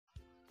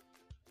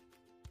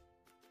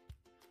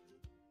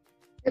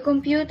The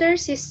Computer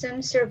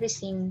System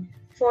Servicing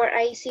for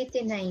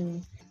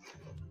ICT-9.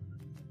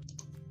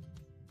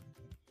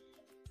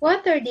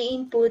 What are the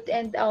input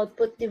and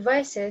output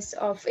devices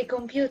of a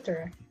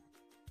computer?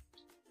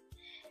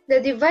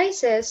 The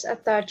devices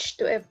attached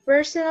to a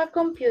personal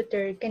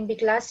computer can be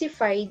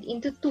classified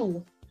into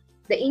two,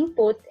 the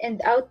input and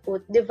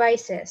output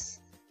devices.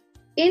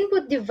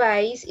 Input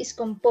device is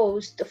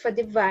composed of a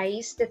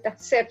device that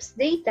accepts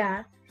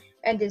data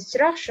and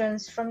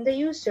instructions from the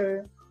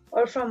user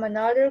or from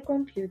another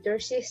computer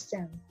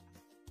system.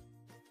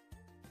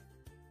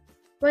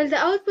 While the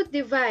output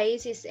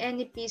device is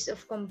any piece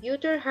of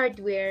computer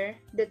hardware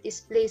that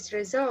displays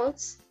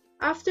results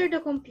after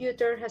the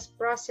computer has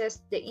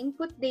processed the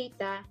input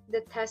data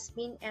that has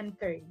been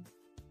entered.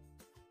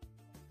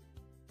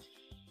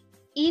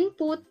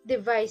 Input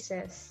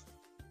devices.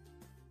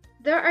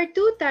 There are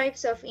two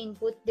types of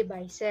input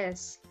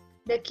devices.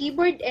 The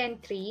keyboard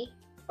entry,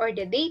 or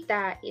the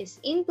data, is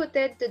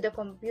inputted to the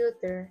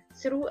computer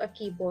through a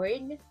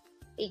keyboard.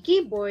 A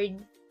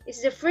keyboard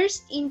is the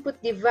first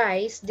input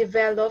device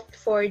developed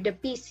for the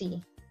PC.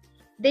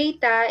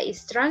 Data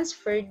is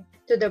transferred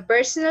to the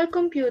personal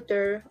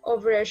computer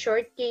over a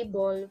short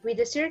cable with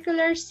a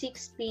circular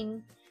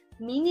 6-pin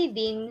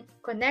mini-DIN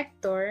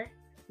connector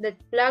that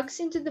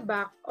plugs into the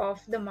back of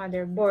the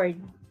motherboard.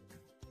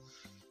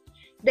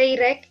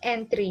 Direct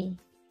entry,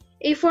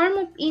 a form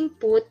of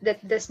input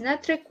that does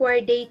not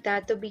require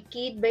data to be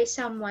keyed by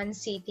someone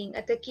sitting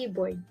at a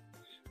keyboard.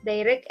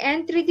 Direct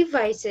entry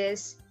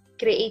devices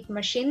create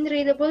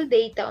machine-readable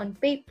data on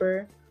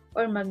paper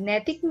or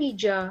magnetic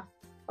media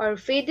or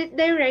feed it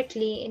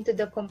directly into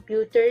the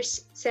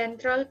computer's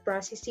central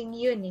processing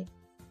unit.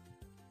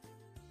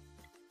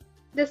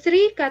 The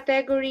three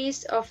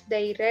categories of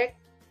direct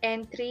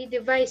entry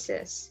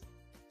devices.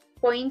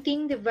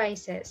 Pointing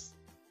devices,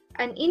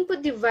 an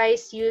input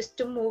device used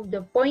to move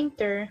the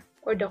pointer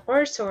or the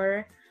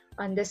cursor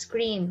on the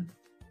screen.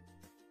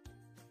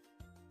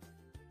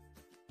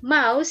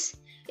 Mouse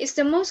is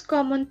the most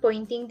common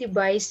pointing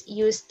device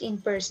used in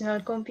personal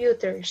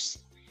computers.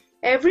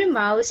 Every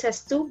mouse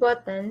has two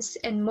buttons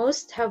and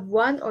most have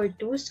one or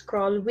two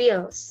scroll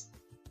wheels.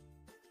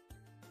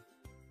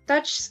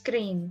 Touch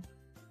screen,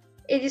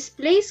 a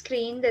display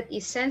screen that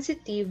is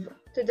sensitive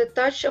to the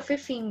touch of a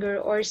finger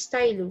or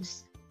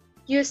stylus,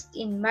 used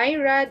in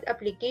MyRAD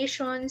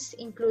applications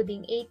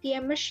including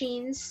ATM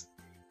machines,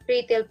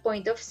 retail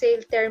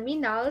point-of-sale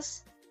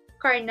terminals,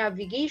 car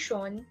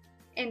navigation,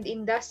 and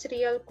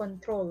industrial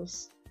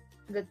controls.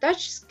 The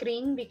touch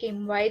screen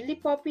became widely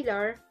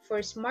popular for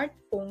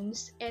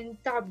smartphones and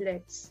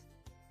tablets.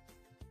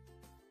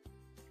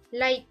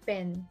 Light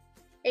pen,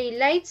 a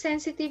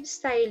light-sensitive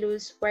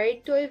stylus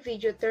wired to a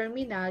video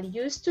terminal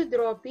used to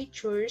draw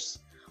pictures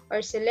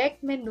or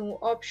select menu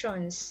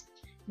options.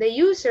 The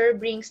user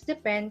brings the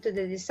pen to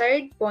the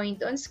desired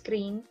point on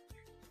screen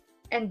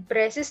and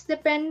presses the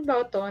pen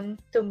button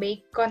to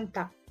make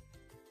contact.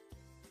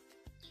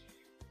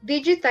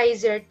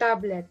 Digitizer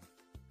tablet,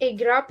 a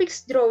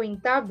graphics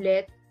drawing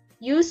tablet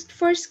used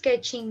for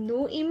sketching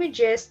new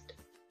images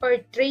or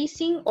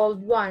tracing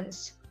old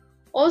ones,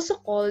 also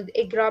called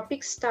a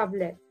graphics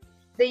tablet.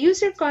 The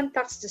user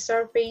contacts the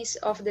surface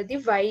of the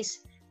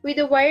device with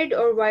a wired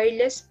or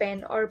wireless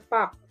pen or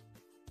puck,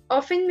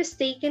 often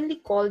mistakenly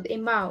called a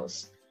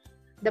mouse.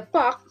 The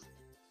puck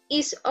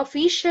is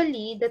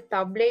officially the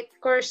tablet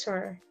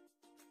cursor.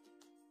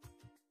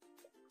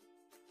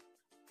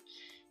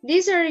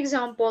 These are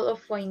examples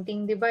of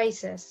pointing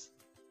devices: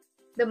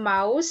 the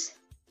mouse,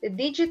 the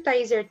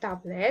digitizer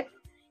tablet,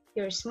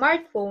 your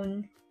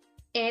smartphone,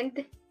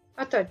 and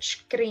a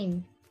touch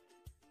screen.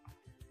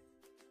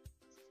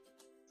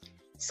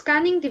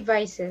 Scanning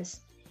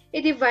devices,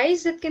 a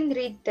device that can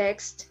read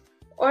text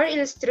or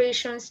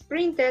illustrations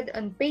printed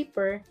on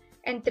paper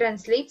and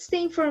translates the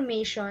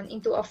information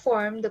into a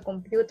form the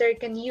computer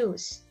can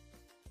use.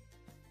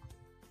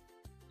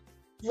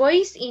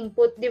 Voice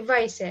input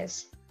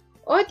devices,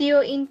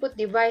 audio input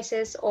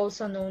devices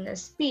also known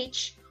as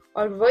speech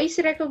or voice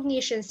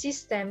recognition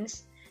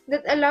systems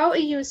that allow a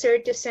user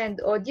to send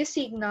audio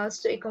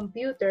signals to a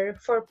computer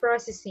for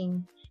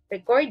processing,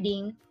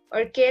 recording,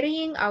 or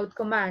carrying out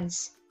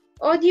commands.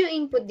 Audio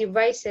input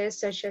devices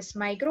such as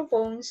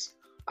microphones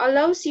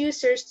allows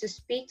users to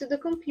speak to the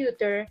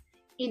computer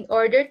in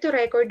order to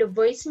record a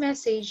voice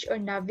message or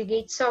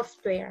navigate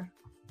software.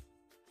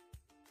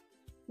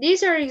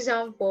 These are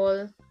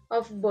examples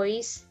of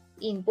voice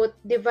input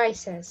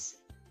devices.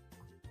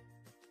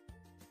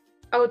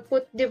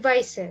 Output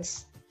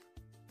devices.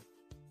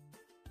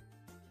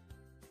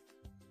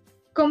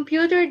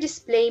 Computer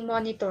display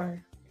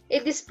monitor.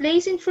 It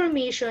displays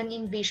information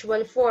in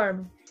visual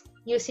form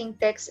using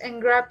text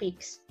and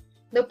graphics.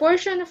 The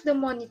portion of the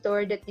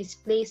monitor that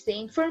displays the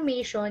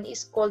information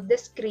is called the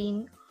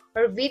screen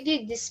or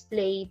video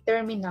display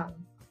terminal.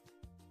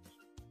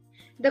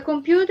 The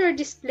computer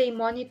display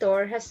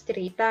monitor has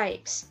three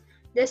types.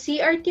 The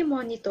CRT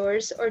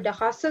monitors or the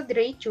cathode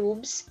ray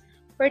tubes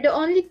were the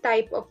only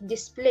type of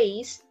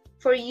displays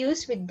for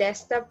use with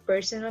desktop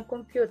personal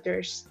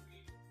computers.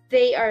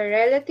 They are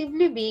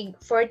relatively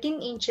big,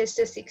 14 inches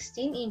to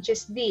 16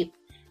 inches deep,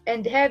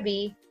 and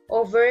heavy,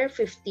 over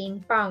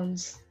 15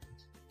 pounds.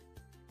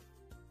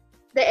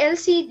 The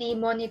LCD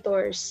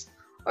monitors,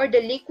 or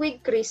the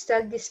liquid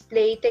crystal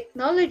display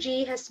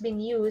technology, has been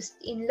used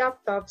in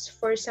laptops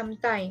for some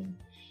time.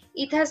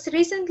 It has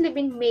recently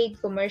been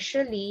made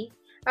commercially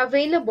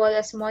available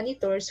as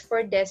monitors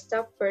for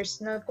desktop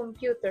personal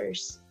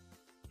computers.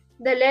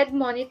 The LED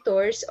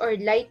monitors, or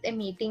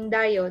light-emitting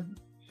diode,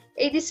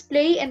 a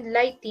display and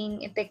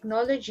lighting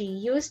technology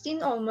used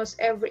in almost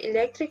every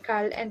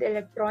electrical and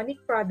electronic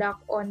product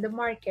on the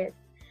market,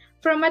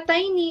 from a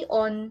tiny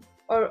on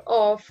or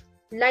off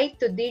light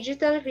to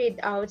digital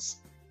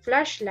readouts,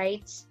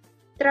 flashlights,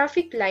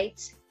 traffic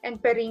lights,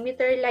 and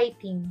perimeter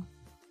lighting.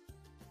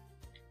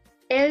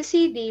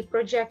 LCD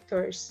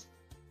projectors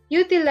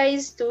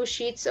utilize two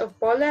sheets of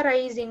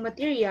polarizing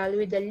material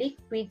with a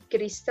liquid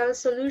crystal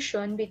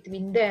solution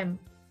between them.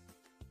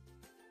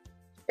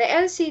 The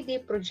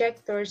LCD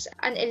projectors,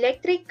 an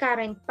electric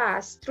current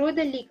pass through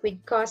the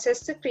liquid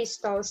causes the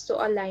crystals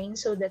to align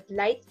so that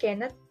light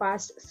cannot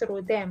pass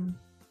through them.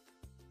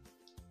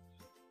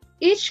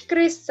 Each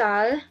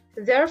crystal,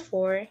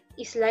 therefore,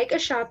 is like a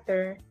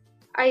shutter,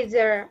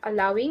 either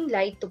allowing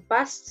light to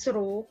pass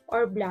through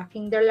or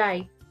blocking the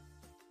light.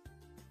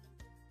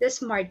 The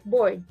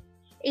smartboard,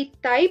 a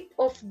type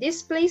of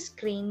display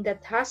screen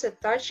that has a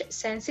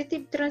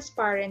touch-sensitive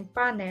transparent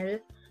panel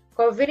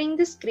covering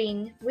the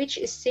screen, which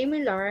is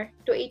similar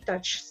to a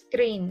touch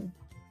screen.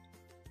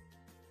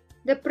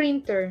 The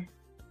printer.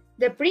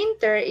 The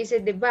printer is a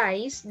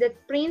device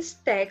that prints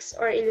text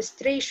or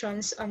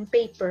illustrations on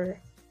paper.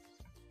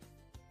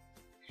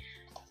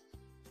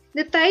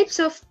 The types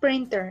of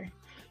printer.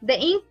 The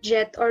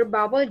inkjet or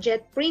bubble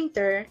jet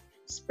printer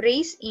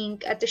sprays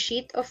ink at a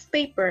sheet of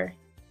paper.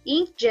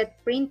 Inkjet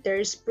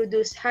printers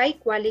produce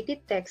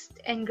high-quality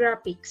text and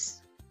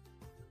graphics.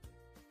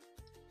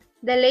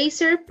 The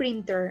laser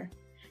printer.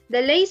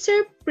 The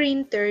laser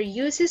printer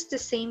uses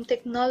the same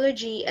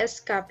technology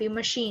as copy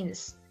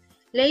machines.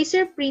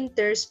 Laser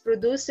printers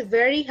produce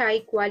very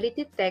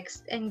high-quality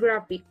text and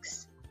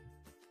graphics.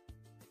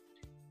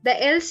 The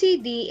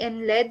LCD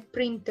and LED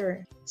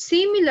printer.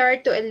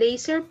 Similar to a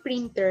laser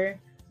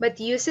printer, but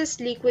uses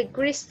liquid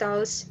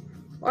crystals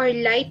or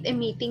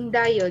light-emitting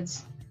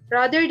diodes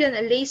rather than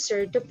a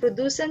laser to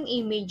produce an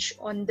image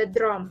on the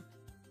drum.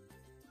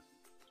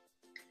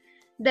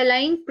 The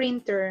line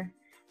printer.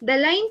 The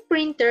line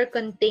printer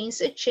contains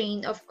a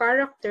chain of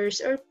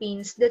characters or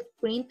pins that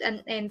print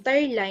an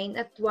entire line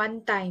at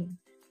one time.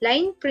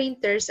 Line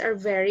printers are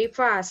very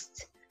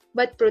fast,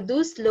 but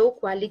produce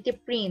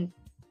low-quality print.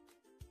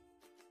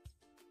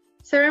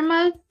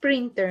 Thermal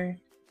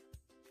printer.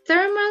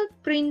 Thermal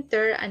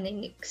printer, an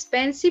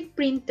inexpensive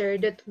printer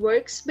that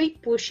works by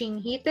pushing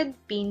heated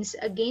pins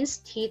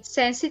against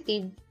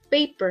heat-sensitive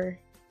paper.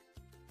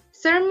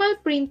 Thermal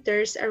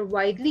printers are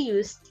widely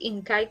used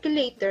in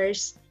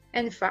calculators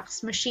and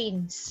fax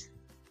machines.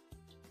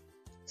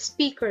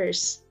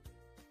 Speakers.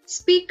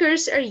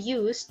 Speakers are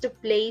used to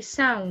play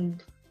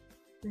sound.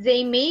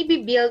 They may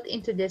be built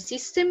into the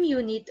system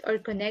unit or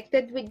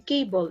connected with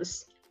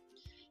cables.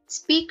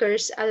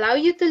 Speakers allow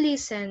you to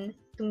listen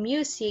to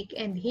music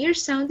and hear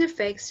sound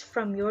effects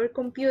from your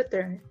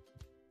computer.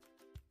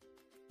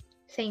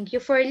 Thank you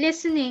for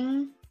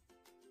listening.